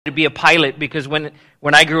to be a pilot because when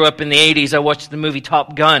I grew up in the 80s, I watched the movie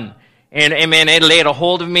Top Gun. And man, it laid a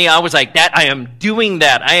hold of me. I was like, I am doing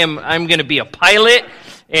that. I'm going to be a pilot.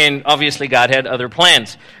 And obviously God had other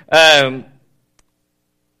plans. Talked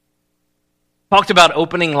about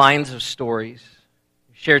opening lines of stories.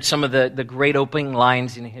 Shared some of the great opening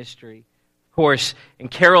lines in history. Of course, and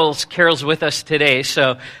Carol's with us today.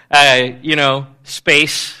 So,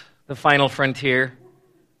 space, the final frontier.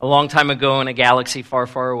 A long time ago in a galaxy far,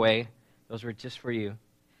 far away. Those were just for you.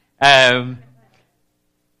 But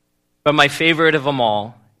my favorite of them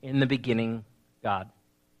all, in the beginning, God.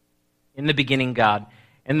 In the beginning, God.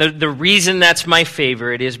 And the reason that's my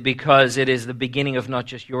favorite is because it is the beginning of not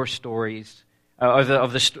just your stories,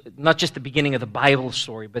 not just the beginning of the Bible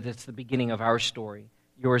story, but it's the beginning of our story,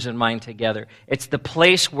 yours and mine together. It's the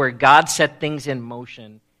place where God set things in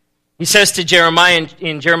motion. He says to Jeremiah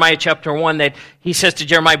in Jeremiah chapter 1 that he says to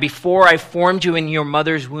Jeremiah, before I formed you in your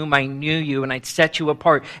mother's womb, I knew you and I'd set you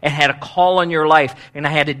apart and had a call on your life and I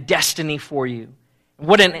had a destiny for you.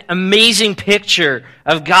 What an amazing picture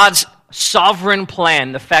of God's sovereign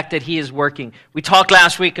plan, the fact that he is working. We talked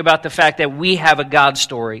last week about the fact that we have a God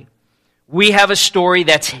story. We have a story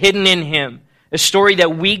that's hidden in him, a story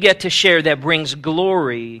that we get to share that brings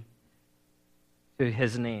glory to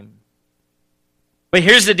his name. But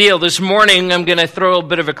here's the deal. This morning, I'm going to throw a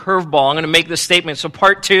bit of a curveball. I'm going to make this statement. So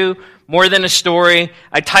part 2, more than a story.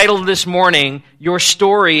 I titled this morning, Your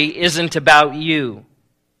Story Isn't About You.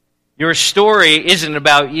 Your story isn't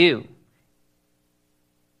about you.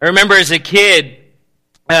 I remember as a kid,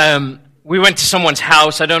 we went to someone's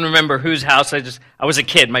house. I don't remember whose house. I was a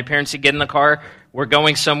kid. My parents would get in the car. We're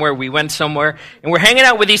going somewhere. We went somewhere. And we're hanging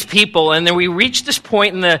out with these people. And then we reached this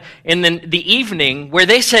point in the evening where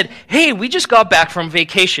they said, hey, we just got back from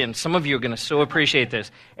vacation. Some of you are going to so appreciate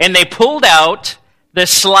this. And they pulled out the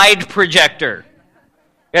slide projector.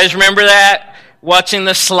 You guys remember that? Watching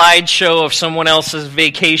the slideshow of someone else's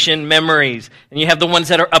vacation memories. And you have the ones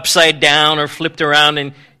that are upside down or flipped around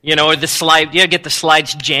and the slide, you get the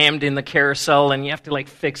slides jammed in the carousel and you have to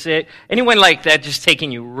fix it. Anyone like that just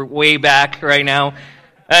taking you way back right now?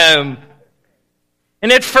 And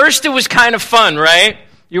at first it was kind of fun, right?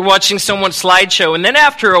 You're watching someone's slideshow and then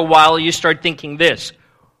after a while you start thinking this,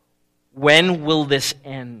 when will this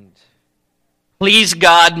end? Please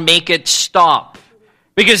God, make it stop.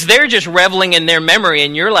 Because they're just reveling in their memory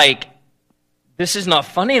and you're like, this is not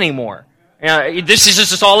fun anymore. This is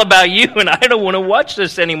just all about you, and I don't want to watch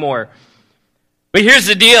this anymore. But here's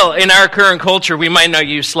the deal. In our current culture, we might not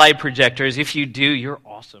use slide projectors. If you do, you're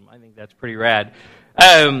awesome. I think that's pretty rad.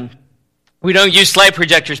 We don't use slide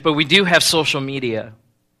projectors, but we do have social media.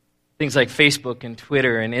 Things like Facebook and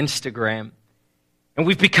Twitter and Instagram. And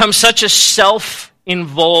we've become such a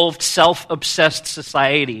self-involved, self-obsessed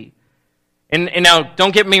society. And now,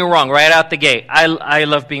 don't get me wrong, right out the gate. I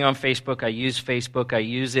love being on Facebook. I use Facebook. I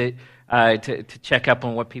use it to check up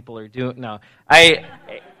on what people are doing. No,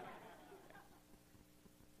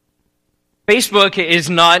 Facebook is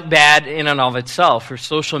not bad in and of itself, or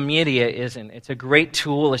social media isn't. It's a great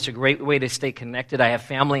tool. It's a great way to stay connected. I have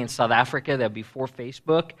family in South Africa that before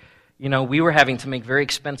Facebook, we were having to make very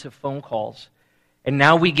expensive phone calls. And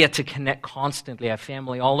now we get to connect constantly. I have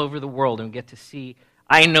family all over the world and get to see.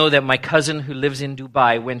 I know that my cousin who lives in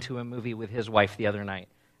Dubai went to a movie with his wife the other night.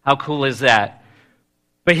 How cool is that?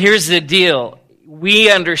 But here's the deal.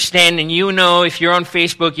 We understand, and if you're on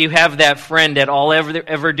Facebook, you have that friend that all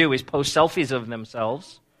ever do is post selfies of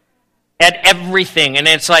themselves at everything. And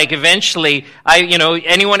it's like eventually,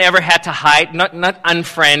 anyone ever had to hide, not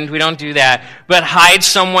unfriend, we don't do that, but hide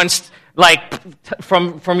someone's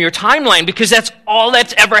from your timeline because that's all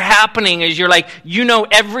that's ever happening is you're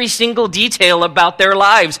every single detail about their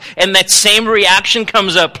lives. And that same reaction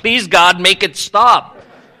comes up. Please, God, make it stop.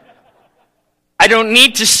 I don't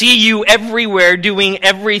need to see you everywhere doing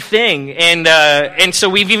everything. And so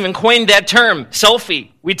we've even coined that term,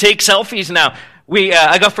 selfie. We take selfies now.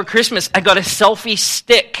 I got for Christmas, I got a selfie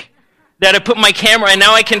stick that I put my camera, and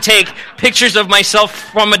now I can take pictures of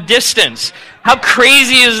myself from a distance. How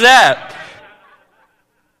crazy is that?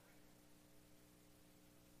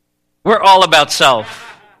 We're all about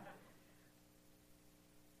self.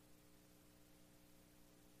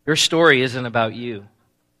 Your story isn't about you.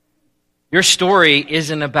 Your story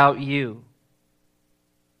isn't about you.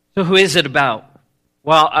 So who is it about?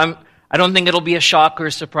 Well, I don't think it'll be a shock or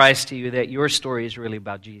a surprise to you that your story is really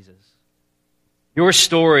about Jesus. Your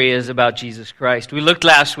story is about Jesus Christ. We looked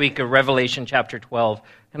last week at Revelation chapter 12,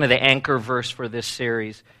 kind of the anchor verse for this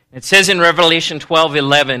series. It says in Revelation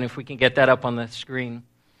 12:11, if we can get that up on the screen,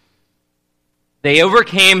 they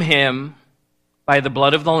overcame him by the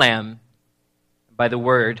blood of the Lamb, by the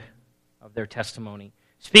word of their testimony.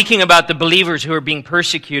 Speaking about the believers who are being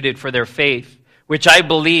persecuted for their faith, which I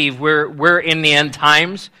believe we're in the end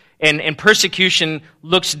times, and persecution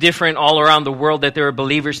looks different all around the world, that there are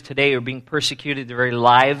believers today who are being persecuted, their very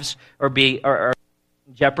lives are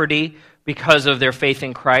in jeopardy because of their faith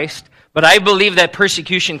in Christ. But I believe that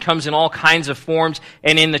persecution comes in all kinds of forms,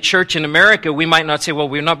 and in the church in America, we might not say, well,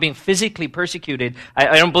 we're not being physically persecuted.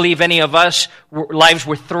 I don't believe any of us lives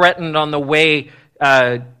were threatened on the way.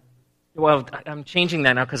 Well, I'm changing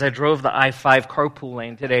that now because I drove the I-5 carpool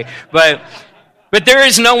lane today. But there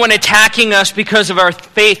is no one attacking us because of our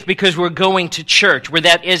faith, because we're going to church, where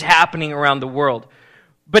that is happening around the world.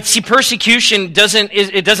 But see, persecution doesn't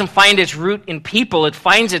find its root in people. It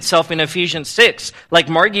finds itself in Ephesians 6, like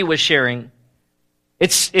Margie was sharing.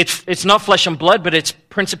 It's not flesh and blood, but it's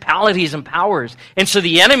principalities and powers. And so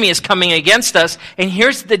the enemy is coming against us. And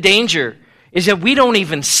here's the danger, is that we don't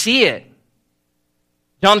even see it.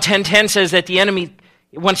 John 10:10 says that the enemy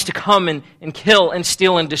wants to come and kill and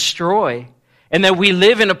steal and destroy. And that we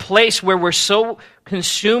live in a place where we're so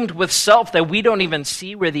consumed with self that we don't even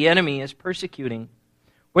see where the enemy is persecuting.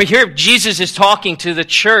 Well, here Jesus is talking to the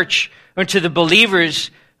church, or to the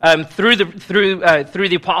believers through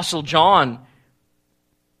the Apostle John,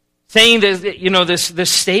 saying that,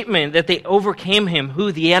 this statement that they overcame him,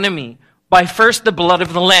 who? The enemy, by first the blood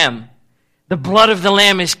of the Lamb. The blood of the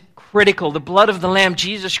Lamb is critical. The blood of the Lamb,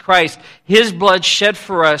 Jesus Christ, his blood shed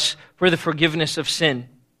for us for the forgiveness of sin.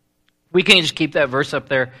 We can just keep that verse up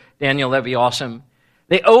there, Daniel, that'd be awesome.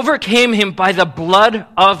 They overcame him by the blood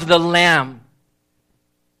of the Lamb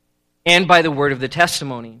and by the word of the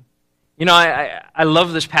testimony. You know, I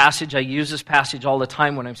love this passage. I use this passage all the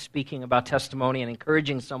time when I'm speaking about testimony and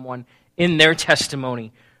encouraging someone in their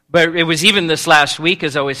testimony. But it was even this last week,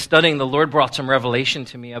 as I was studying, the Lord brought some revelation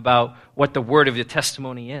to me about what the word of the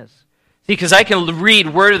testimony is. See, because I can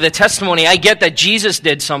read word of the testimony, I get that Jesus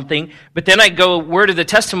did something, but then I go, word of the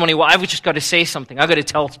testimony, well, I've just got to say something. I've got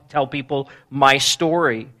to tell people my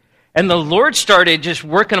story. And the Lord started just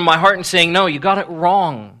working in my heart and saying, no, you got it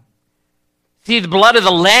wrong. See, the blood of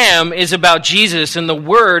the Lamb is about Jesus, and the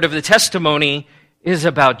word of the testimony is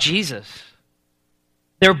about Jesus.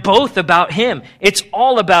 They're both about him. It's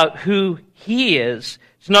all about who he is.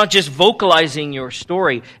 It's not just vocalizing your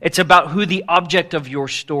story. It's about who the object of your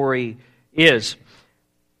story is.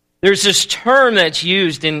 There's this term that's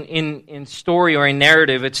used in story or in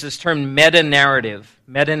narrative. It's this term meta-narrative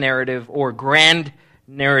or grand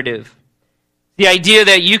narrative. The idea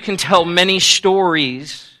that you can tell many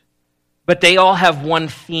stories, but they all have one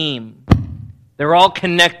theme. They're all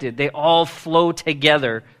connected. They all flow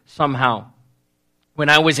together somehow. When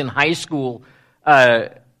I was in high school,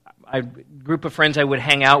 a group of friends I would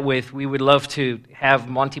hang out with, we would love to have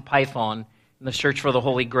Monty Python and the Search for the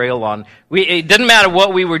Holy Grail on. It didn't matter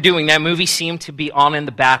what we were doing. That movie seemed to be on in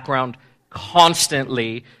the background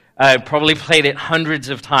constantly. Probably played it hundreds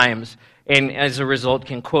of times, and as a result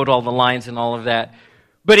can quote all the lines and all of that.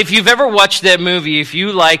 But if you've ever watched that movie, if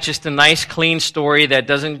you like just a nice, clean story that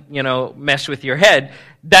doesn't, mess with your head,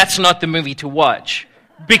 that's not the movie to watch.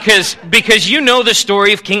 Because you know the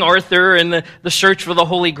story of King Arthur and the search for the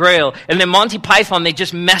Holy Grail. And then Monty Python, they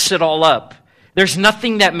just mess it all up. There's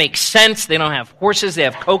nothing that makes sense. They don't have horses. They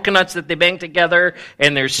have coconuts that they bang together.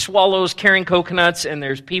 And there's swallows carrying coconuts. And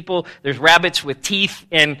there's rabbits with teeth.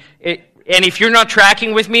 And if you're not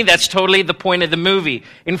tracking with me, that's totally the point of the movie.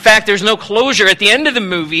 In fact, there's no closure. At the end of the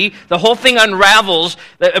movie, the whole thing unravels.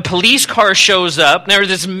 A police car shows up. There's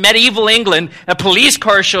this medieval England. A police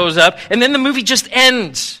car shows up. And then the movie just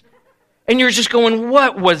ends. And you're just going,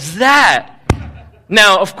 what was that?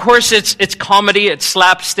 Now, of course, it's comedy. It's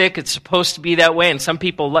slapstick. It's supposed to be that way. And some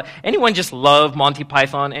people, anyone just love Monty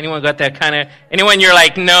Python? Anyone got that kind of, anyone you're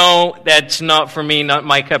like, no, that's not for me, not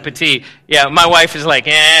my cup of tea. Yeah, my wife is like,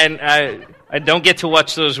 I don't get to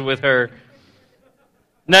watch those with her.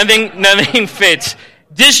 Nothing fits.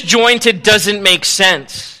 Disjointed doesn't make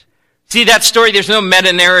sense. See, that story, there's no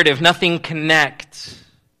meta-narrative. Nothing connects.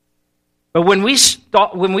 But when we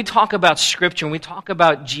talk about Scripture, when we talk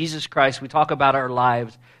about Jesus Christ, we talk about our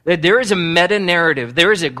lives, that there is a meta-narrative,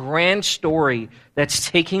 there is a grand story that's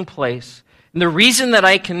taking place. And the reason that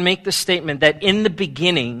I can make the statement that in the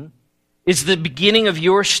beginning is the beginning of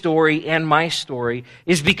your story and my story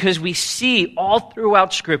is because we see all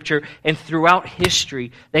throughout Scripture and throughout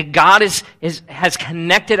history that God has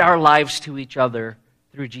connected our lives to each other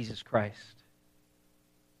through Jesus Christ.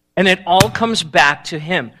 And it all comes back to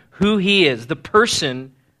him. Who he is, the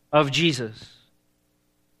person of Jesus.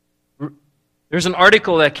 There's an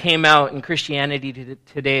article that came out in Christianity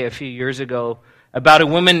Today a few years ago about a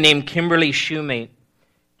woman named Kimberly Shoemate.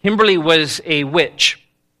 Kimberly was a witch,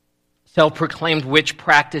 self-proclaimed witch,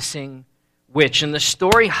 practicing witch. And the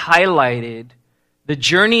story highlighted the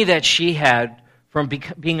journey that she had from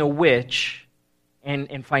being a witch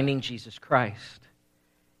and finding Jesus Christ.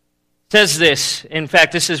 It says this, in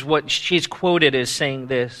fact, this is what she's quoted as saying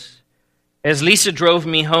this: "As Lisa drove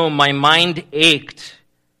me home, my mind ached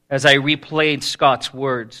as I replayed Scott's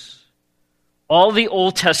words. All the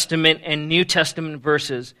Old Testament and New Testament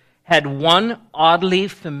verses had one oddly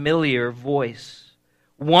familiar voice,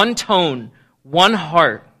 one tone, one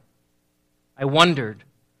heart. I wondered,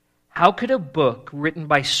 how could a book written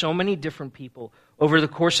by so many different people over the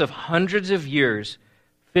course of hundreds of years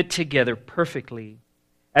fit together perfectly,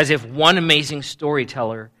 as if one amazing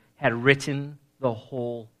storyteller had written the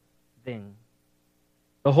whole thing?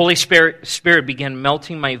 The Holy Spirit began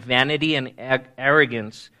melting my vanity and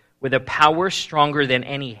arrogance with a power stronger than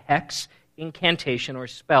any hex, incantation, or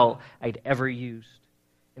spell I'd ever used.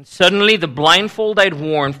 And suddenly the blindfold I'd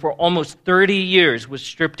worn for almost 30 years was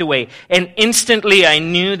stripped away, and instantly I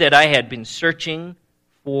knew that I had been searching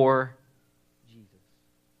for Jesus."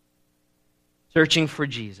 Searching for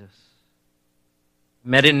Jesus.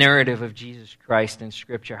 Meta-narrative of Jesus Christ in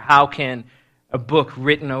Scripture. How can a book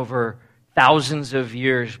written over thousands of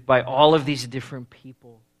years by all of these different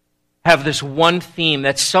people have this one theme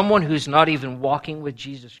that someone who's not even walking with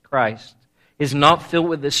Jesus Christ, is not filled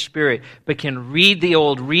with the Spirit, but can read the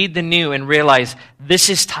old, read the new, and realize this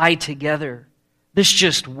is tied together. This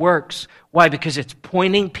just works. Why? Because it's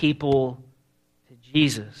pointing people to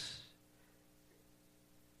Jesus.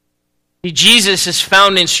 See, Jesus is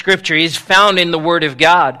found in Scripture. He's found in the Word of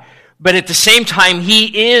God. But at the same time,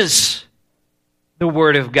 He is the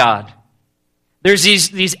Word of God. There's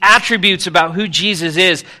these attributes about who Jesus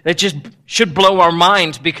is that just should blow our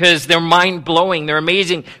minds because they're mind-blowing. They're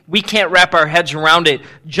amazing. We can't wrap our heads around it.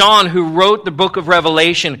 John, who wrote the book of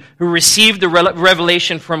Revelation, who received the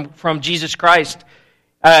revelation from Jesus Christ,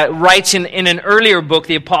 writes in an earlier book,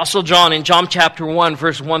 the Apostle John, in John chapter 1,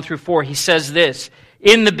 verse 1 through 4, he says this: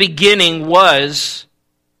 "In the beginning was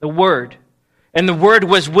the Word, and the Word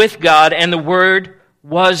was with God, and the Word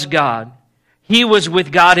was God. He was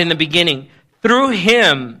with God in the beginning. Through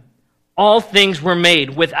Him, all things were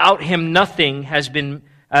made. Without Him, nothing was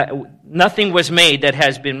made that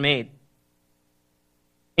has been made.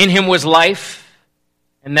 In Him was life,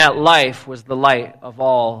 and that life was the light of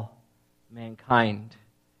all mankind."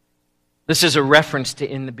 This is a reference to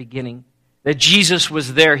in the beginning. That Jesus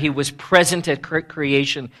was there. He was present at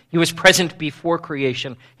creation. He was present before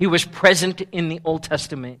creation. He was present in the Old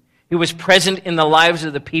Testament. He was present in the lives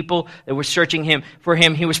of the people that were searching for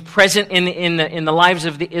Him. He was present in the lives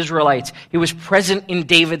of the Israelites. He was present in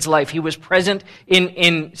David's life. He was present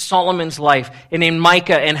in Solomon's life and in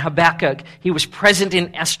Micah and Habakkuk. He was present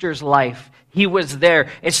in Esther's life. He was there.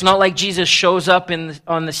 It's not like Jesus shows up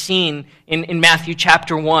on the scene in Matthew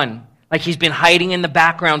chapter 1. Like He's been hiding in the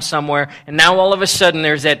background somewhere, and now all of a sudden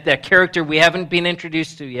there's that character we haven't been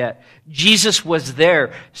introduced to yet. Jesus was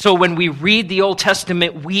there. So when we read the Old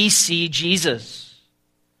Testament, we see Jesus.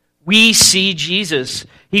 We see Jesus.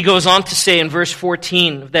 He goes on to say in verse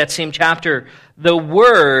 14 of that same chapter, "The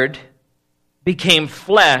Word became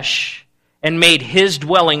flesh and made His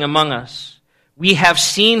dwelling among us. We have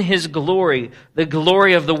seen His glory, the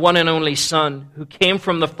glory of the one and only Son, who came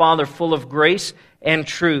from the Father, full of grace and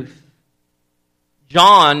truth."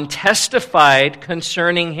 John testified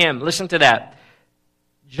concerning Him. Listen to that.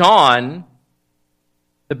 John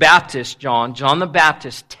the Baptist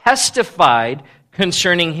testified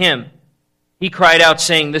concerning Him. He cried out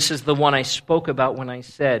saying, "This is the one I spoke about when I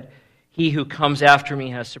said, 'He who comes after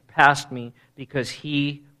me has surpassed me because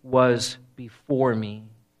He was before me.'"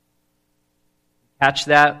 Catch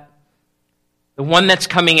that? The one that's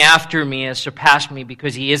coming after me has surpassed me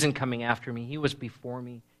because He isn't coming after me. He was before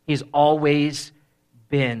me. He's always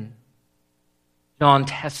been. John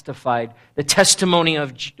testified. The testimony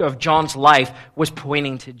of John's life was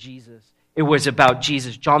pointing to Jesus. It was about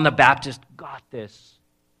Jesus. John the Baptist got this.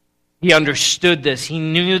 He understood this. He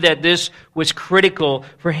knew that this was critical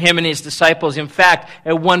for him and his disciples. In fact,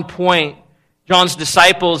 at one point, John's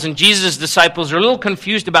disciples and Jesus' disciples are a little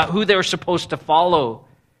confused about who they were supposed to follow.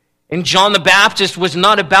 And John the Baptist was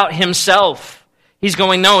not about himself. He's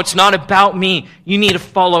going, "No, it's not about me. You need to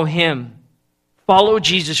follow Him. Follow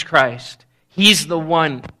Jesus Christ. He's the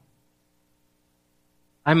one.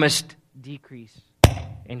 I must decrease,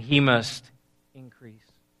 and He must increase."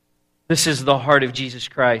 This is the heart of Jesus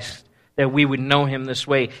Christ, that we would know Him this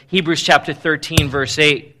way. Hebrews chapter 13, verse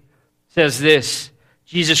 8 says this: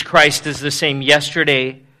 "Jesus Christ is the same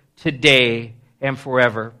yesterday, today, and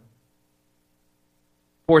forever."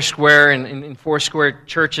 Foursquare and in Foursquare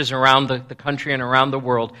churches around the country and around the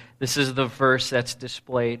world, this is the verse that's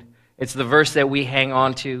displayed. It's the verse that we hang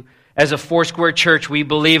on to. As a Foursquare church, we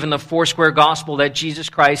believe in the Foursquare gospel that Jesus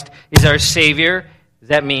Christ is our Savior. Is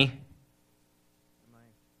that me?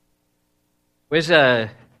 Where's off?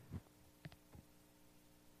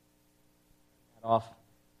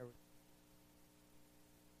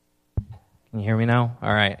 Can you hear me now?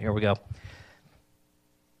 All right, here we go.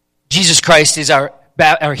 Jesus Christ is our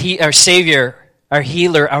Savior, our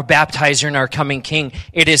healer, our baptizer, and our coming King.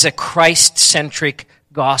 It is a Christ-centric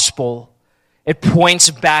gospel. It points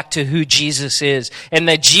back to who Jesus is, and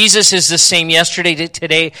that Jesus is the same yesterday,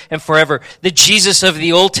 today, and forever. The Jesus of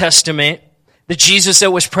the Old Testament, the Jesus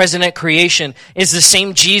that was present at creation, is the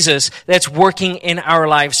same Jesus that's working in our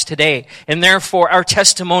lives today. And therefore, our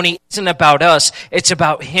testimony isn't about us, it's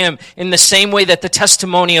about Him. In the same way that the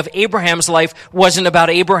testimony of Abraham's life wasn't about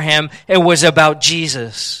Abraham, it was about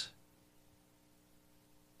Jesus.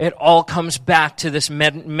 It all comes back to this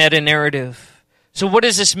meta-narrative. So what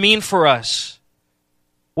does this mean for us?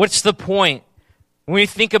 What's the point? When we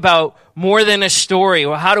think about more than a story,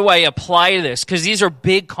 well, how do I apply this? Because these are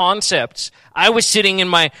big concepts. I was sitting in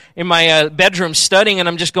my bedroom studying, and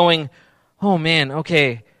I'm just going, oh man,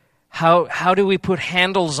 okay, how do we put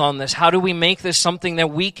handles on this? How do we make this something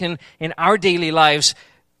that we can, in our daily lives,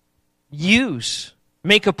 use,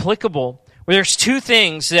 make applicable? Well, there's two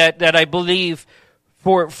things that I believe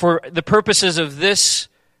for the purposes of this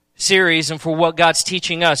series and for what God's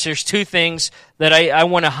teaching us. There's two things that I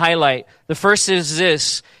want to highlight. The first is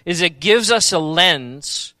this, is it gives us a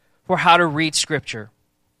lens for how to read Scripture.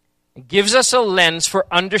 It gives us a lens for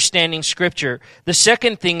understanding Scripture. The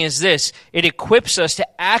second thing is this, it equips us to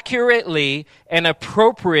accurately and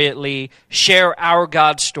appropriately share our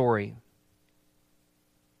God story.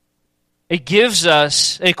 It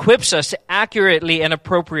equips us to accurately and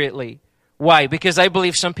appropriately. Why? Because I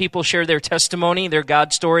believe some people share their testimony, their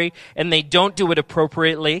God story, and they don't do it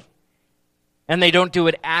appropriately, and they don't do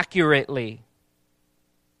it accurately.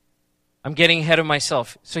 I'm getting ahead of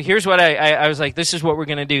myself. So here's what I was like, this is what we're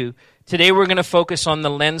going to do. Today we're going to focus on the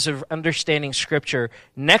lens of understanding Scripture.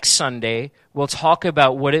 Next Sunday, we'll talk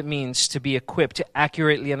about what it means to be equipped to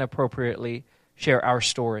accurately and appropriately share our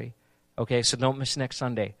story. Okay, so don't miss next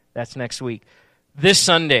Sunday. That's next week. This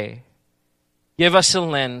Sunday, gives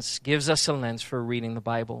us a lens for reading the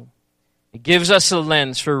Bible. It gives us a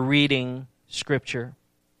lens for reading Scripture.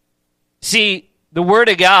 See, the Word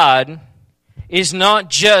of God is not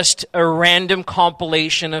just a random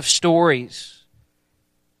compilation of stories.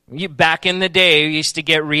 Back in the day, you used to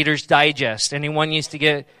get Reader's Digest. Anyone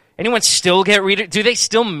still get Reader? Do they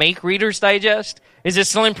still make Reader's Digest? Is it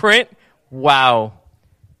still in print? Wow.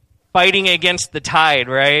 Fighting against the tide,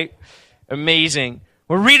 right? Amazing.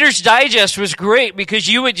 Well, Reader's Digest was great because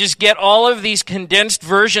you would just get all of these condensed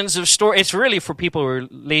versions of story. It's really for people who are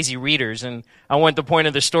lazy readers, and I want the point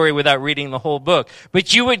of the story without reading the whole book.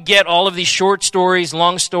 But you would get all of these short stories,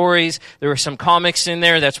 long stories. There were some comics in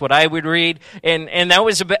there. That's what I would read, and that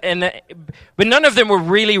was but none of them were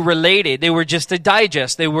really related. They were just a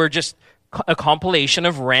digest. They were just a compilation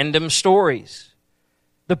of random stories.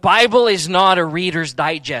 The Bible is not a Reader's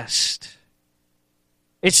Digest.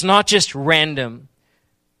 It's not just random.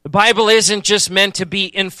 The Bible isn't just meant to be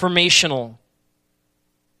informational.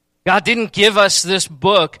 God didn't give us this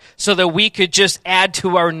book so that we could just add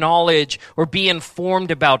to our knowledge or be informed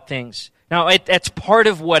about things. Now, that's part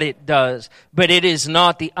of what it does, but it is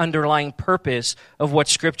not the underlying purpose of what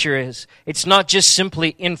Scripture is. It's not just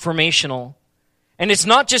simply informational. And it's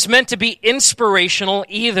not just meant to be inspirational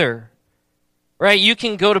either. Right? You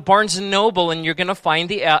can go to Barnes & Noble and you're going to find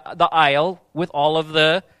the aisle with all of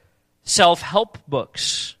the self-help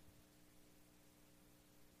books,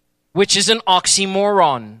 which is an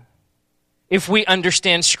oxymoron if we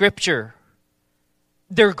understand Scripture.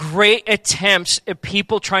 They're great attempts at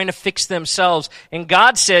people trying to fix themselves. And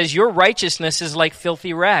God says, your righteousness is like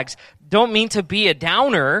filthy rags. Don't mean to be a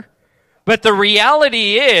downer, but the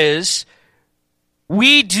reality is,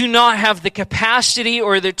 we do not have the capacity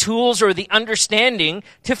or the tools or the understanding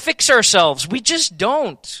to fix ourselves. We just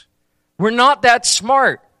don't. We're not that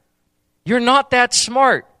smart. You're not that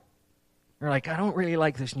smart. You're like, I don't really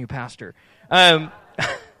like this new pastor. Can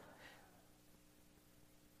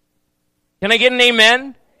I get an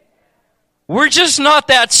amen? We're just not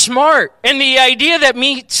that smart. And the idea that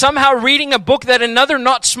me somehow reading a book that another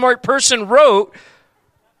not smart person wrote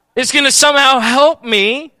is going to somehow help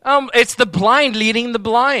me, it's the blind leading the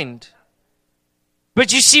blind.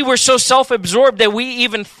 But you see, we're so self-absorbed that we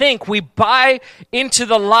even think, we buy into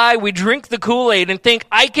the lie, we drink the Kool-Aid and think,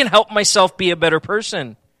 I can help myself be a better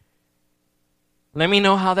person. Let me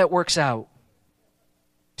know how that works out.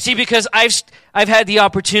 See, because I've had the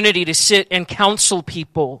opportunity to sit and counsel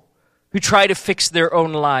people who try to fix their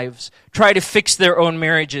own lives, try to fix their own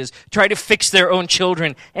marriages, try to fix their own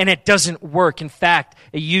children, and it doesn't work. In fact,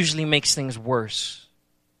 it usually makes things worse.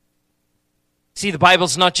 See, the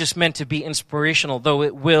Bible's not just meant to be inspirational, though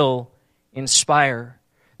it will inspire.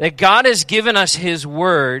 That God has given us His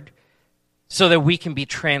Word so that we can be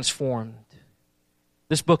transformed.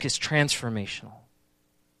 This book is transformational.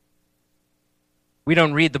 We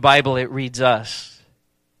don't read the Bible, it reads us.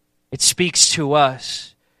 It speaks to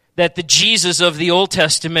us. That the Jesus of the Old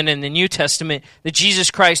Testament and the New Testament, the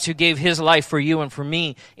Jesus Christ who gave His life for you and for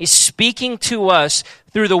me, is speaking to us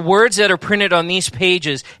through the words that are printed on these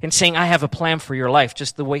pages and saying, I have a plan for your life,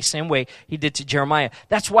 just the same way He did to Jeremiah.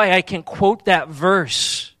 That's why I can quote that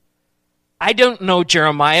verse. I don't know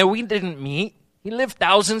Jeremiah. We didn't meet. He lived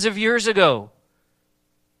thousands of years ago.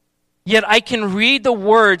 Yet I can read the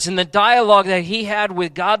words and the dialogue that he had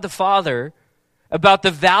with God the Father about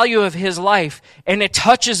the value of his life, and it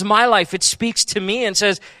touches my life. It speaks to me and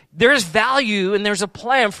says, there's value and there's a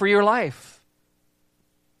plan for your life.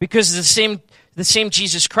 Because the same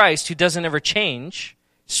Jesus Christ, who doesn't ever change,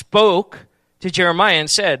 spoke to Jeremiah and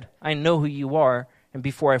said, I know who you are, and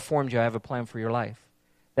before I formed you, I have a plan for your life.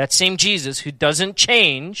 That same Jesus, who doesn't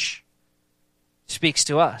change, speaks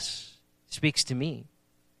to us, speaks to me.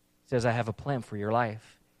 Says, I have a plan for your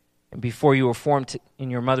life. And before you were formed in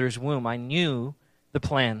your mother's womb, I knew the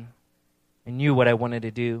plan. I knew what I wanted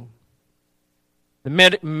to do.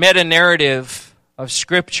 The meta-narrative of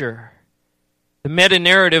Scripture, the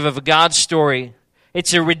meta-narrative of a God story,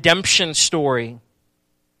 it's a redemption story.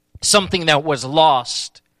 Something that was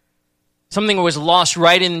lost. Something that was lost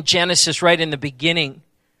right in Genesis, right in the beginning.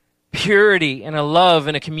 Purity and a love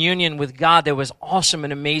and a communion with God that was awesome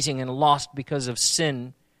and amazing and lost because of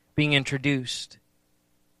sin being introduced.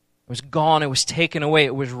 It was gone, it was taken away,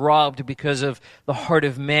 it was robbed because of the heart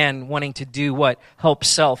of man wanting to do what? Help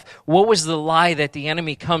self. What was the lie that the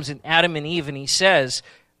enemy comes in Adam and Eve and he says,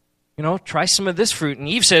 try some of this fruit. And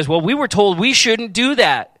Eve says, well, we were told we shouldn't do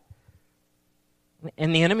that.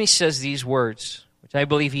 And the enemy says these words, which I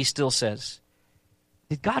believe he still says.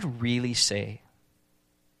 Did God really say?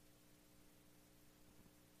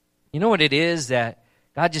 You know what it is? That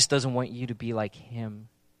God just doesn't want you to be like Him.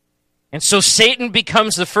 And so Satan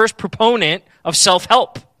becomes the first proponent of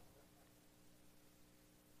self-help.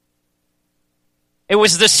 It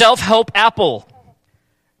was the self-help apple.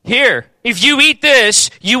 Here, if you eat this,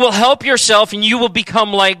 you will help yourself and you will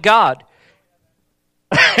become like God.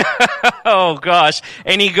 Oh gosh.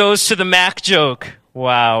 And he goes to the Mac joke.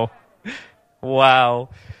 Wow. Wow.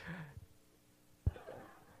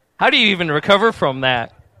 How do you even recover from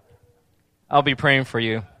that? I'll be praying for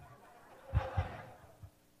you.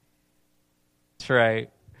 That's right.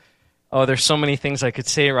 Oh, there's so many things I could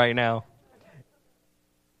say right now.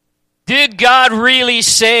 Did God really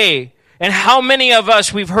say? And how many of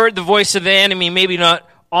us, we've heard the voice of the enemy, maybe not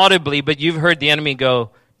audibly, but you've heard the enemy go,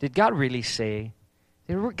 did God really say?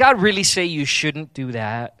 Did God really say you shouldn't do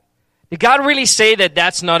that? Did God really say that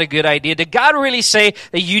that's not a good idea? Did God really say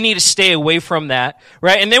that you need to stay away from that?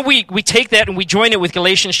 Right? And then we take that and we join it with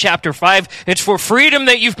Galatians chapter 5. It's for freedom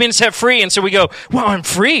that you've been set free. And so we go, well, I'm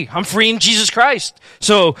free. I'm free in Jesus Christ.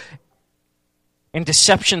 And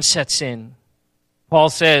deception sets in. Paul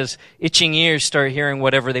says, itching ears start hearing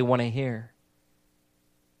whatever they want to hear.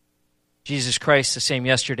 Jesus Christ, the same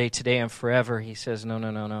yesterday, today, and forever. He says,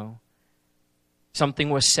 no. Something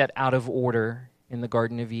was set out of order in the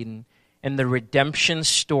Garden of Eden. And the redemption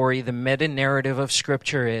story, the meta-narrative of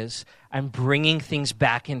Scripture is, I'm bringing things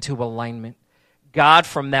back into alignment. God,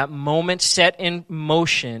 from that moment, set in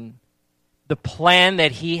motion the plan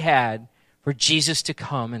that He had for Jesus to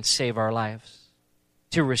come and save our lives,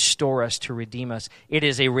 to restore us, to redeem us. It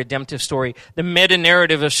is a redemptive story. The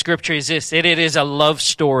meta-narrative of Scripture is this. It is a love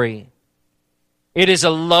story. It is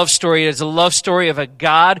a love story. It is a love story of a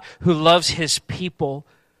God who loves His people,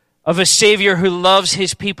 of a Savior who loves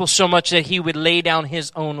His people so much that He would lay down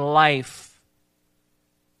His own life.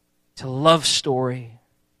 It's a love story.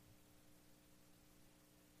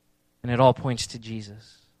 And it all points to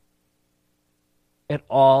Jesus. It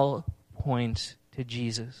all points to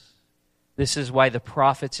Jesus. This is why the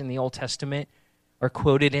prophets in the Old Testament are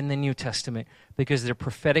quoted in the New Testament, because their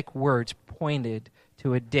prophetic words pointed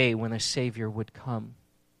to a day when a Savior would come.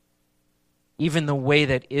 Even the way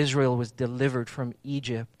that Israel was delivered from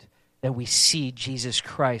Egypt, that we see Jesus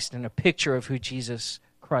Christ and a picture of who Jesus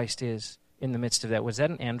Christ is in the midst of that. Was that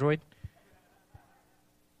an Android?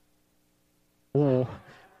 Oh,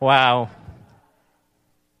 wow.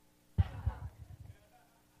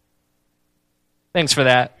 Thanks for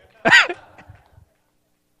that.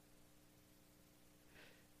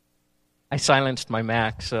 I silenced my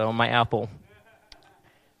Mac, so my Apple.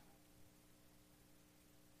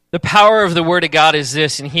 The power of the Word of God is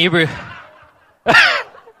this in Hebrew.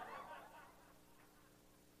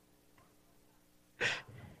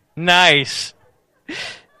 Nice.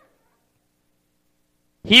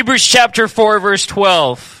 Hebrews chapter 4, verse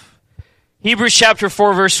 12. Hebrews chapter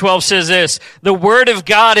 4, verse 12 says this: the Word of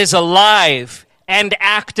God is alive and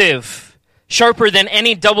active, sharper than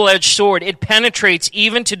any double-edged sword. It penetrates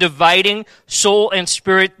even to dividing soul and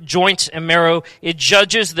spirit, joints and marrow. It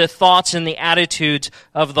judges the thoughts and the attitudes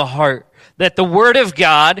of the heart. That the Word of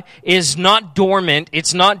God is not dormant,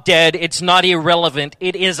 it's not dead, it's not irrelevant,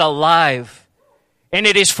 it is alive. And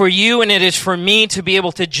it is for you and it is for me to be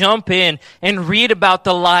able to jump in and read about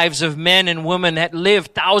the lives of men and women that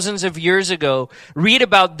lived thousands of years ago. Read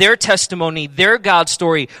about their testimony, their God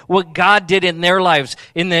story, what God did in their lives.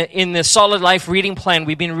 In the Solid Life reading plan,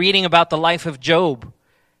 we've been reading about the life of Job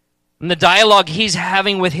and the dialogue he's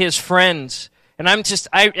having with his friends. And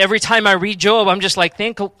every time I read Job, I'm just like,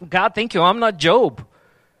 thank you, I'm not Job.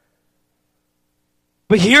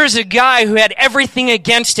 But here's a guy who had everything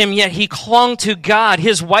against him, yet he clung to God.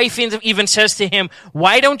 His wife even says to him,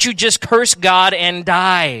 why don't you just curse God and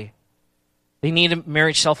die? They need a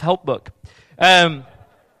marriage self-help book. Why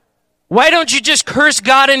don't you just curse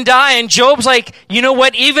God and die? And Job's like, you know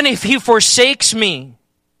what? Even if he forsakes me,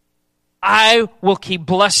 I will keep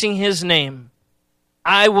blessing his name.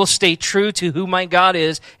 I will stay true to who my God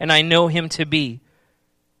is, and I know him to be.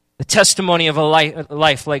 The testimony of a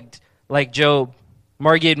life like Job.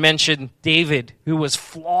 Margie had mentioned David, who was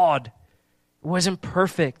flawed, wasn't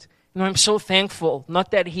perfect. I'm so thankful, not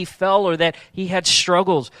that he fell or that he had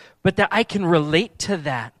struggles, but that I can relate to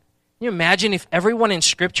that. Can you imagine if everyone in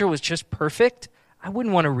Scripture was just perfect? I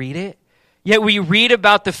wouldn't want to read it. Yet we read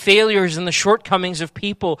about the failures and the shortcomings of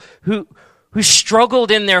people who struggled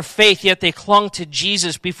in their faith, yet they clung to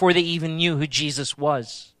Jesus before they even knew who Jesus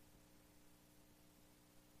was.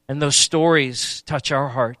 And those stories touch our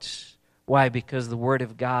hearts. Why? Because the Word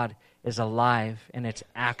of God is alive and it's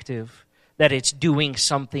active, that it's doing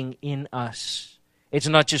something in us. It's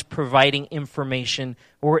not just providing information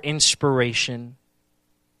or inspiration,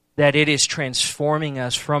 that it is transforming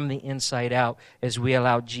us from the inside out as we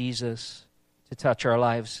allow Jesus to touch our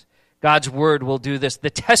lives. God's Word will do this. The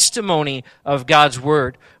testimony of God's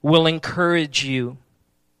Word will encourage you.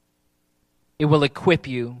 It will equip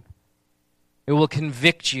you. It will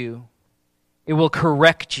convict you. It will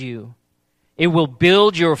correct you. It will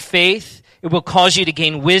build your faith. It will cause you to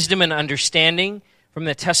gain wisdom and understanding from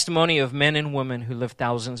the testimony of men and women who lived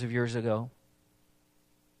thousands of years ago.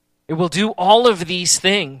 It will do all of these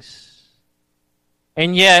things.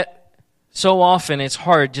 And yet, so often it's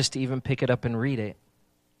hard just to even pick it up and read it.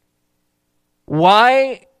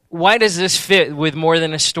 Why does this fit with more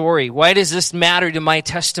than a story? Why does this matter to my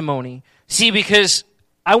testimony? See, because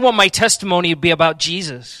I want my testimony to be about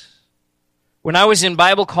Jesus. When I was in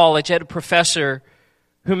Bible college, I had a professor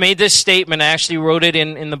who made this statement. I actually wrote it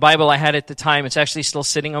in the Bible I had at the time. It's actually still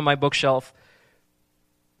sitting on my bookshelf.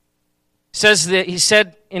 He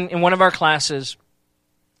said in one of our classes,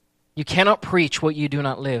 you cannot preach what you do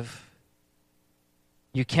not live.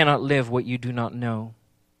 You cannot live what you do not know.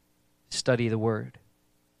 Study the Word.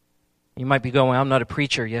 You might be going, I'm not a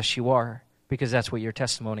preacher. Yes, you are, because that's what your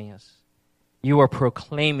testimony is. You are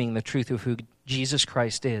proclaiming the truth of who Jesus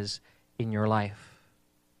Christ is in your life.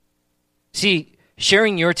 See,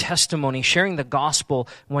 sharing your testimony, sharing the gospel,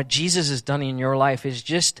 and what Jesus has done in your life is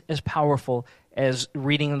just as powerful as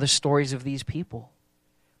reading the stories of these people.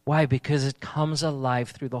 Why? Because it comes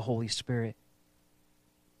alive through the Holy Spirit.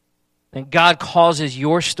 And God causes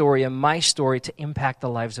your story and my story to impact the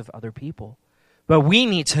lives of other people. But we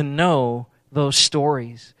need to know those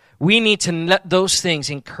stories. We need to let those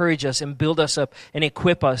things encourage us and build us up and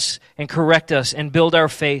equip us and correct us and build our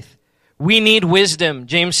faith. We need wisdom.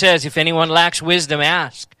 James says, if anyone lacks wisdom,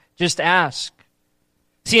 ask. Just ask.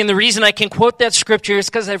 See, and the reason I can quote that scripture is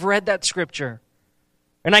because I've read that scripture.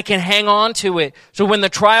 And I can hang on to it. So when the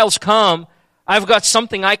trials come, I've got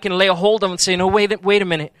something I can lay a hold of and say, no, wait a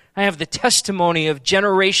minute. I have the testimony of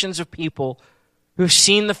generations of people who've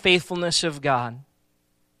seen the faithfulness of God.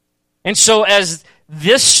 And so as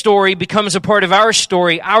this story becomes a part of our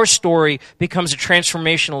story becomes a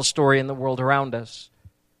transformational story in the world around us.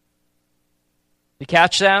 You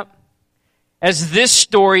catch that? As this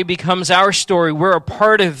story becomes our story, we're a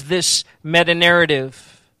part of this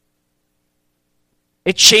meta-narrative.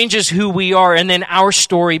 It changes who we are, and then our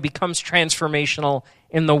story becomes transformational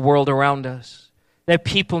in the world around us. That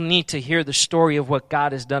people need to hear the story of what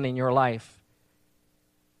God has done in your life.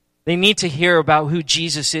 They need to hear about who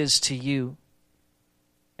Jesus is to you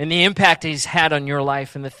and the impact He's had on your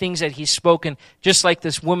life and the things that He's spoken, just like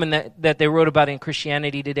this woman that they wrote about in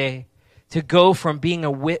Christianity Today, to go from being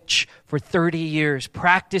a witch for 30 years,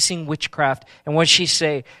 practicing witchcraft. And what she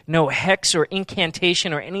say? No hex or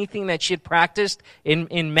incantation or anything that she had practiced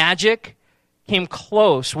in magic came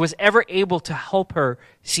close, was ever able to help her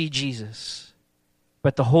see Jesus.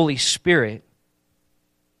 But the Holy Spirit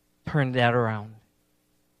turned that around.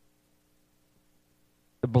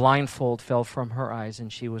 The blindfold fell from her eyes,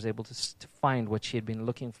 and she was able to find what she had been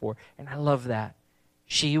looking for. And I love that.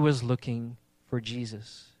 She was looking for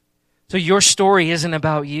Jesus. So your story isn't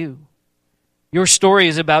about you. Your story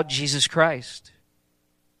is about Jesus Christ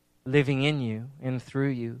living in you and through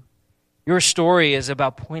you. Your story is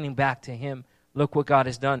about pointing back to Him. Look what God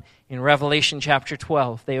has done. In Revelation chapter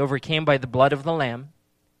 12, they overcame by the blood of the Lamb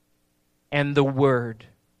and the Word.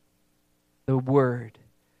 The Word.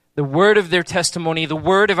 The word of their testimony, the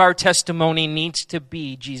word of our testimony needs to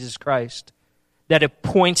be Jesus Christ. That it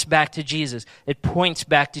points back to Jesus. It points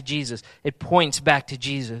back to Jesus. It points back to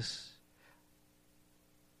Jesus.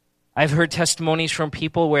 I've heard testimonies from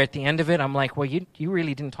people where at the end of it, I'm like, well, you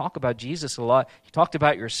really didn't talk about Jesus a lot. You talked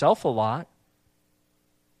about yourself a lot.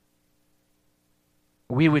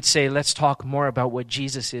 We would say, let's talk more about what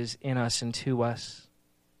Jesus is in us and to us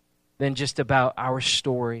than just about our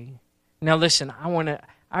story. Now listen,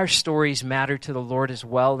 our stories matter to the Lord as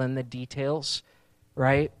well than the details,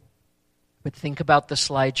 right? But think about the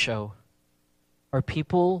slideshow. Are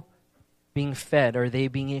people being fed? Are they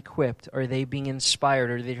being equipped? Are they being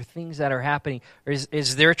inspired? Are there things that are happening? Or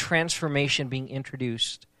is there transformation being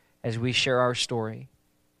introduced as we share our story?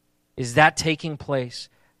 Is that taking place?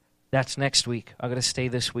 That's next week. I'm going to stay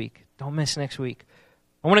this week. Don't miss next week.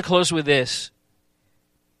 I want to close with this.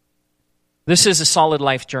 This is a Solid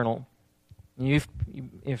Life Journal.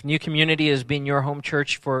 If New Community has been your home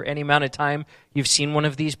church for any amount of time, you've seen one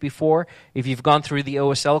of these before. If you've gone through the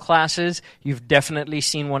OSL classes, you've definitely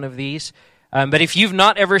seen one of these. But if you've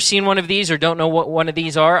not ever seen one of these or don't know what one of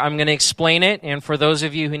these are, I'm going to explain it. And for those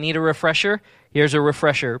of you who need a refresher, here's a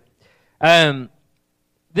refresher.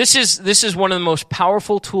 This is one of the most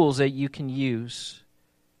powerful tools that you can use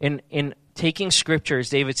in taking Scripture, as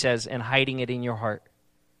David says, and hiding it in your heart.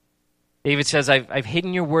 David says, I've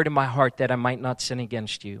hidden your word in my heart that I might not sin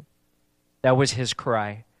against you. That was his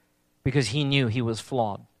cry, because he knew he was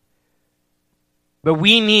flawed. But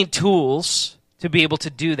we need tools to be able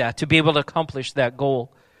to do that, to be able to accomplish that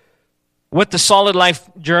goal. What the Solid Life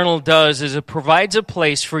Journal does is it provides a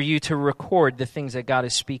place for you to record the things that God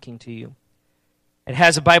is speaking to you. It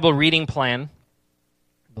has a Bible reading plan,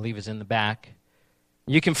 I believe it's in the back.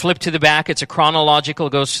 You can flip to the back. It's a chronological,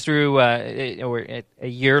 goes through a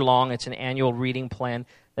year long. It's an annual reading plan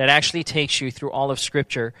that actually takes you through all of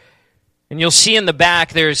Scripture. And you'll see in the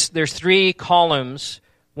back there's 3 columns.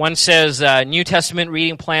 One says New Testament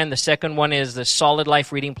reading plan. The second one is the Solid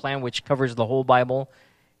Life reading plan, which covers the whole Bible.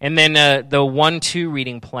 And then the 1-2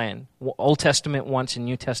 reading plan, Old Testament once and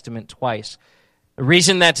New Testament twice. The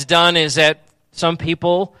reason that's done is that some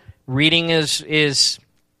people, reading is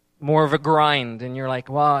more of a grind, and you're like,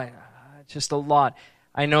 well, it's just a lot.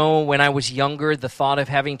 I know when I was younger, the thought of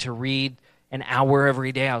having to read an hour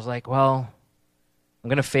every day, I was like, well, I'm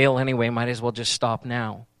going to fail anyway, might as well just stop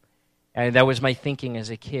now. And that was my thinking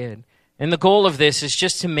as a kid. And the goal of this is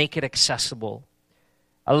just to make it accessible.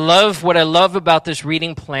 What I love about this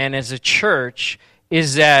reading plan as a church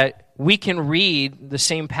is that we can read the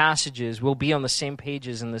same passages. We'll be on the same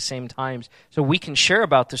pages in the same times. So we can share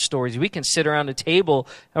about the stories. We can sit around a table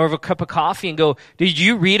or have a cup of coffee and go, did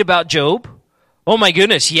you read about Job? Oh my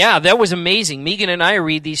goodness, yeah, that was amazing. Megan and I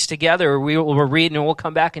read these together. We'll read and we'll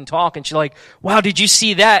come back and talk. And she's like, wow, did you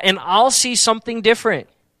see that? And I'll see something different.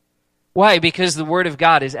 Why? Because the Word of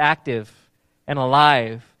God is active and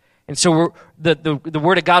alive. And so the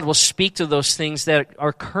Word of God will speak to those things that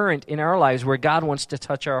are current in our lives where God wants to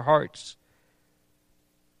touch our hearts.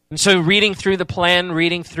 And so reading through the plan,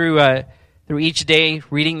 reading through each day,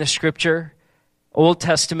 reading the Scripture, Old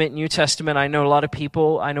Testament, New Testament. I know a lot of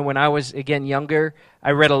people, I know when I was, again, younger,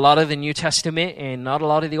 I read a lot of the New Testament and not a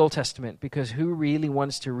lot of the Old Testament, because who really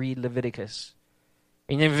wants to read Leviticus?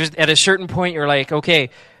 And at a certain point, you're like,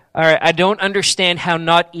 okay, all right, I don't understand how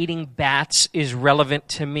not eating bats is relevant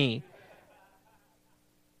to me.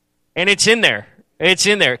 And it's in there. It's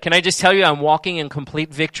in there. Can I just tell you, I'm walking in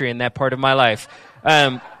complete victory in that part of my life.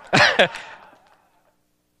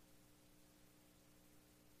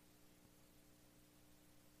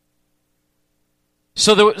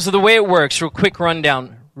 So the way it works, real quick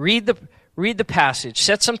rundown. Read the passage.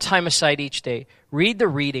 Set some time aside each day. Read the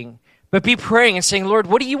reading. But be praying and saying, Lord,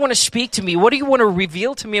 what do you want to speak to me? What do you want to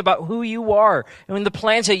reveal to me about who you are and the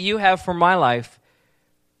plans that you have for my life?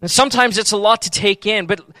 And sometimes it's a lot to take in,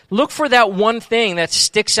 but look for that one thing that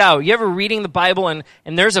sticks out. You ever reading the Bible and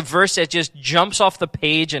there's a verse that just jumps off the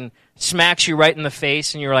page and smacks you right in the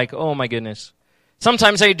face and you're like, oh my goodness.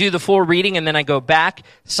 Sometimes I do the full reading and then I go back.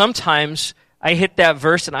 Sometimes I hit that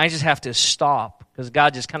verse and I just have to stop because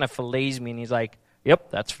God just kind of fillets me and he's like, yep,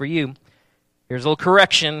 that's for you. Here's a little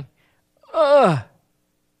correction. And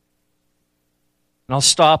I'll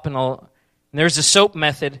stop and there's the SOAP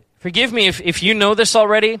method. Forgive me if you know this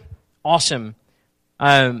already. Awesome.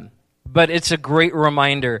 But it's a great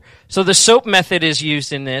reminder. So the SOAP method is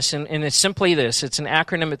used in this, and it's simply this. It's an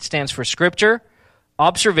acronym that stands for Scripture,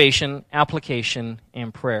 Observation, Application,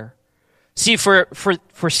 and Prayer. See,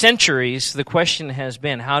 for centuries, the question has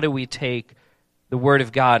been, how do we take the Word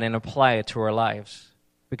of God and apply it to our lives?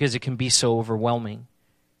 Because it can be so overwhelming.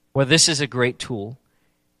 Well, this is a great tool.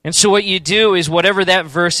 And so what you do is whatever that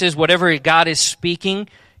verse is, whatever God is speaking,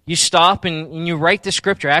 you stop and you write the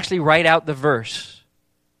scripture. Actually write out the verse.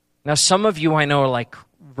 Now, some of you I know are like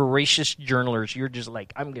voracious journalers. You're just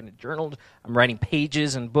like, I'm going to journal. I'm writing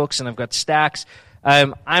pages and books, and I've got stacks.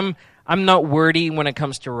 I'm not wordy when it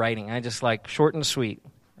comes to writing. I just like short and sweet.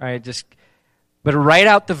 Right? But write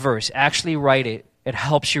out the verse. Actually write it. It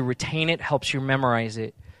helps you retain it, helps you memorize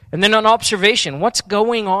it. And then on observation, what's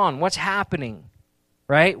going on? What's happening?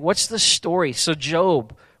 Right? What's the story? So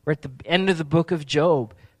Job, we're at the end of the book of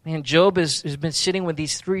Job. Man, Job has been sitting with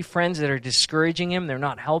these 3 friends that are discouraging him. They're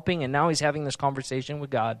not helping, and now he's having this conversation with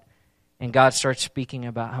God. And God starts speaking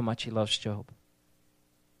about how much he loves Job.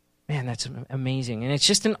 Man, that's amazing. And it's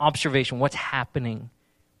just an observation. What's happening?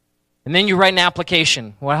 And then you write an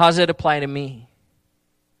application. Well, how does it apply to me?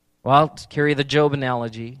 Well, to carry the Job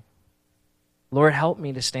analogy. Lord, help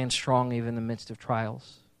me to stand strong even in the midst of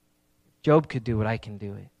trials. Job could do it, I can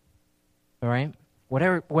do it. All right?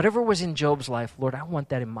 Whatever was in Job's life, Lord, I want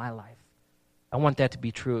that in my life. I want that to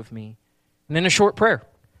be true of me. And then a short prayer.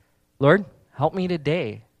 Lord, help me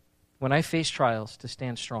today, when I face trials, to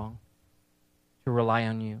stand strong, to rely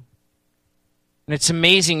on you. And it's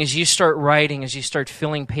amazing as you start writing, as you start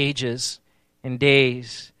filling pages and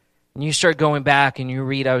days, and you start going back and you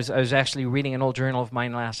read. I was actually reading an old journal of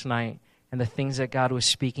mine last night, and the things that God was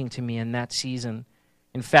speaking to me in that season.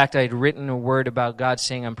 In fact, I had written a word about God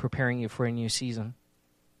saying, I'm preparing you for a new season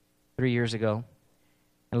 3 years ago.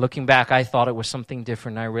 And looking back, I thought it was something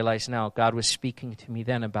different. I realized now God was speaking to me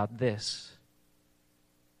then about this.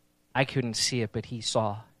 I couldn't see it, but he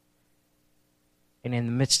saw. And in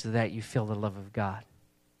the midst of that, you feel the love of God,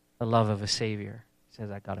 the love of a Savior. He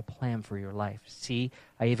says, I got a plan for your life. See,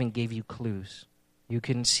 I even gave you clues. You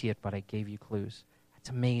couldn't see it, but I gave you clues. That's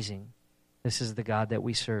amazing. This is the God that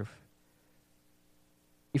we serve.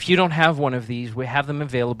 If you don't have one of these, we have them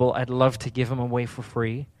available. I'd love to give them away for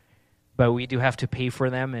free, but we do have to pay for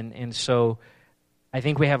them. And so I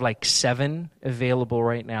think we have like 7 available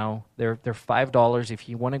right now. They're $5 if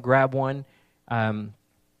you want to grab one. And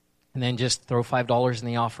then just throw $5 in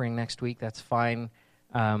the offering next week. That's fine.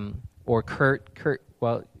 Or Kurt,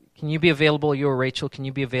 well, can you be available? You or Rachel, can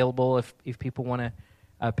you be available if people want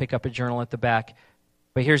to pick up a journal at the back?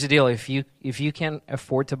 But here's the deal. If you can't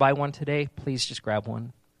afford to buy one today, please just grab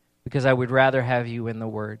one. Because I would rather have you in the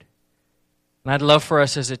Word. And I'd love for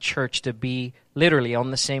us as a church to be literally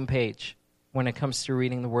on the same page when it comes to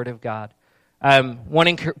reading the Word of God.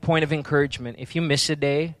 One point of encouragement, if you miss a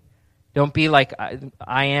day, don't be like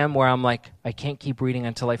I am, where I'm like, I can't keep reading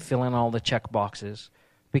until I fill in all the check boxes.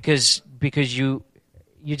 Because you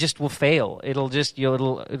just will fail. It'll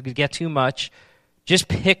get too much. Just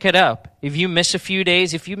pick it up. If you miss a few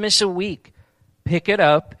days, if you miss a week, pick it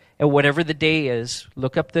up at whatever the day is.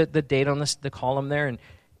 Look up the date on the column there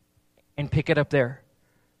and pick it up there.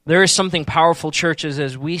 There is something powerful, churches,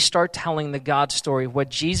 as we start telling the God story, what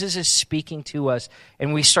Jesus is speaking to us,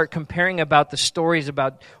 and we start comparing about the stories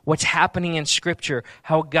about what's happening in Scripture,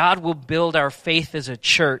 how God will build our faith as a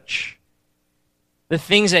church, the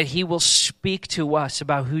things that he will speak to us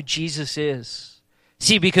about who Jesus is.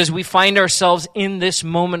 See, because we find ourselves in this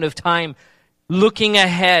moment of time looking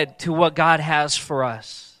ahead to what God has for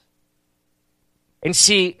us. And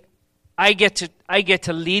see, I get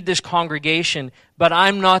to lead this congregation, but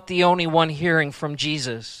I'm not the only one hearing from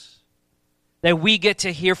Jesus. That we get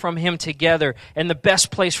to hear from him together, and the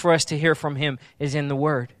best place for us to hear from him is in the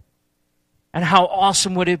Word. And how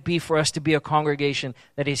awesome would it be for us to be a congregation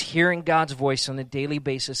that is hearing God's voice on a daily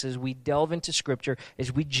basis as we delve into Scripture,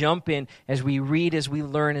 as we jump in, as we read, as we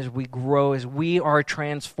learn, as we grow, as we are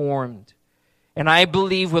transformed. And I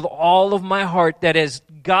believe with all of my heart that as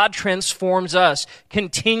God transforms us,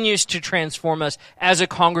 continues to transform us as a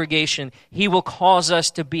congregation, He will cause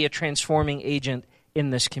us to be a transforming agent in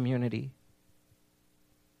this community.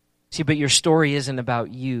 See, but your story isn't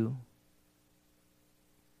about you.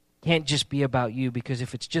 It can't just be about you, because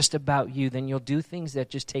if it's just about you, then you'll do things that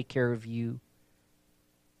just take care of you.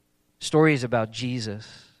 Story is about Jesus.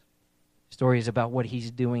 Story is about what He's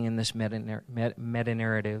doing in this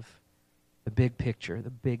meta-narrative, the big picture, the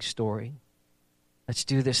big story. Let's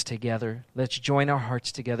do this together. Let's join our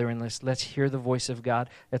hearts together and let's hear the voice of God.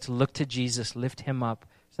 Let's look to Jesus, lift Him up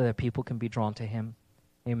so that people can be drawn to Him.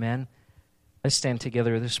 Amen. Let's stand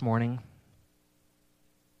together this morning.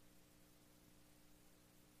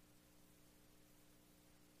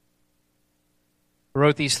 I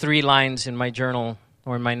wrote these 3 lines in my journal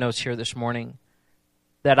or in my notes here this morning.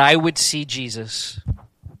 That I would see Jesus.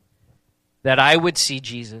 That I would see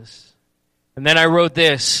Jesus. And then I wrote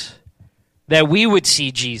this. That we would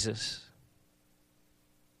see Jesus.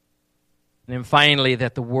 And then finally,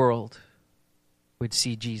 that the world would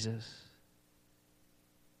see Jesus.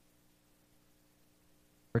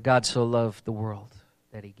 For God so loved the world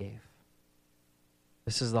that He gave.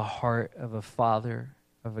 This is the heart of a Father,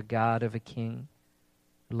 of a God, of a King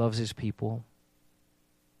who loves His people.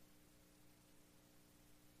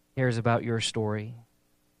 He cares about your story.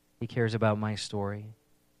 He cares about my story.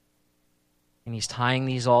 And He's tying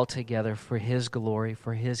these all together for His glory,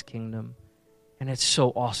 for His kingdom. And it's so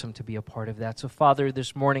awesome to be a part of that. So, Father,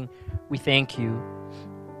 this morning, we thank You.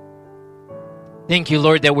 Thank You,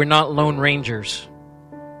 Lord, that we're not lone rangers.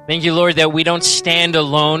 Thank You, Lord, that we don't stand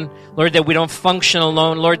alone. Lord, that we don't function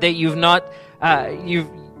alone. Lord, that You've not,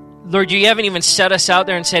 Lord, You haven't even set us out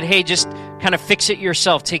there and said, hey, just kind of fix it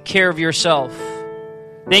yourself. Take care of yourself.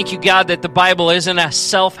 Thank You, God, that the Bible isn't a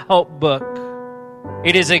self-help book.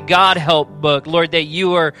 It is a God-help book. Lord, that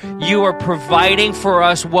you are providing for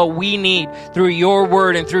us what we need through Your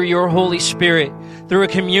word and through Your Holy Spirit, through a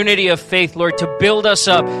community of faith, Lord, to build us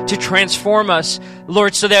up, to transform us,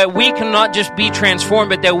 Lord, so that we can not just be transformed,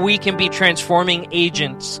 but that we can be transforming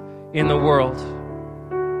agents in the world.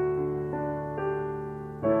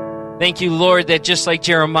 Thank You, Lord, that just like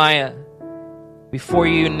Jeremiah, before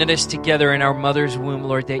You knit us together in our mother's womb,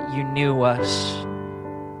 Lord, that You knew us.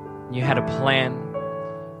 You had a plan.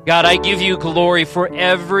 God, I give You glory for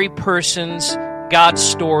every person's God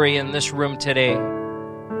story in this room today.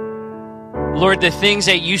 Lord, the things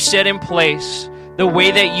that You set in place, the way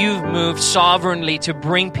that You've moved sovereignly to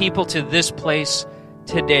bring people to this place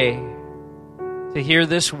today, to hear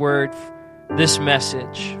this word, this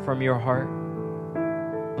message from Your heart.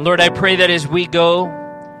 Lord, I pray that as we go,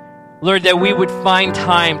 Lord, that we would find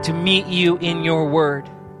time to meet You in Your word.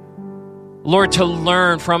 Lord, to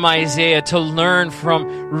learn from Isaiah, to learn from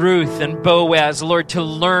Ruth and Boaz, Lord, to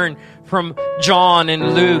learn from John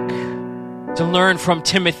and Luke, to learn from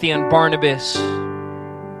Timothy and Barnabas,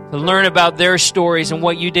 to learn about their stories and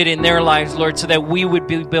what You did in their lives, Lord, so that we would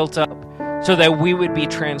be built up, so that we would be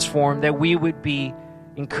transformed, that we would be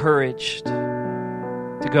encouraged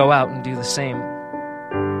to go out and do the same.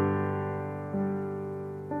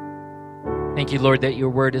 Thank You, Lord, that Your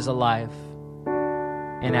word is alive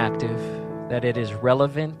and active, that it is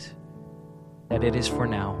relevant, that it is for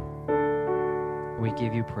now. We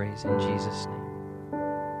give You praise in Jesus' name.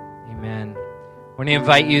 Amen. I want to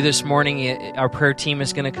invite you this morning. Our prayer team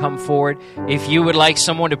is going to come forward. If you would like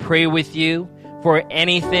someone to pray with you for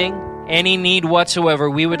anything, any need whatsoever,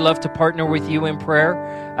 we would love to partner with you in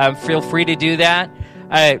prayer. Feel free to do that.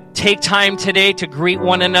 Take time today to greet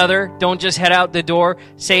one another. Don't just head out the door.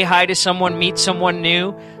 Say hi to someone, meet someone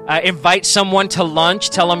new. Invite someone to lunch.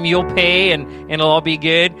 Tell them you'll pay and it'll all be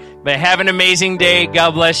good. But have an amazing day.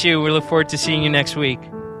 God bless you. We look forward to seeing you next week.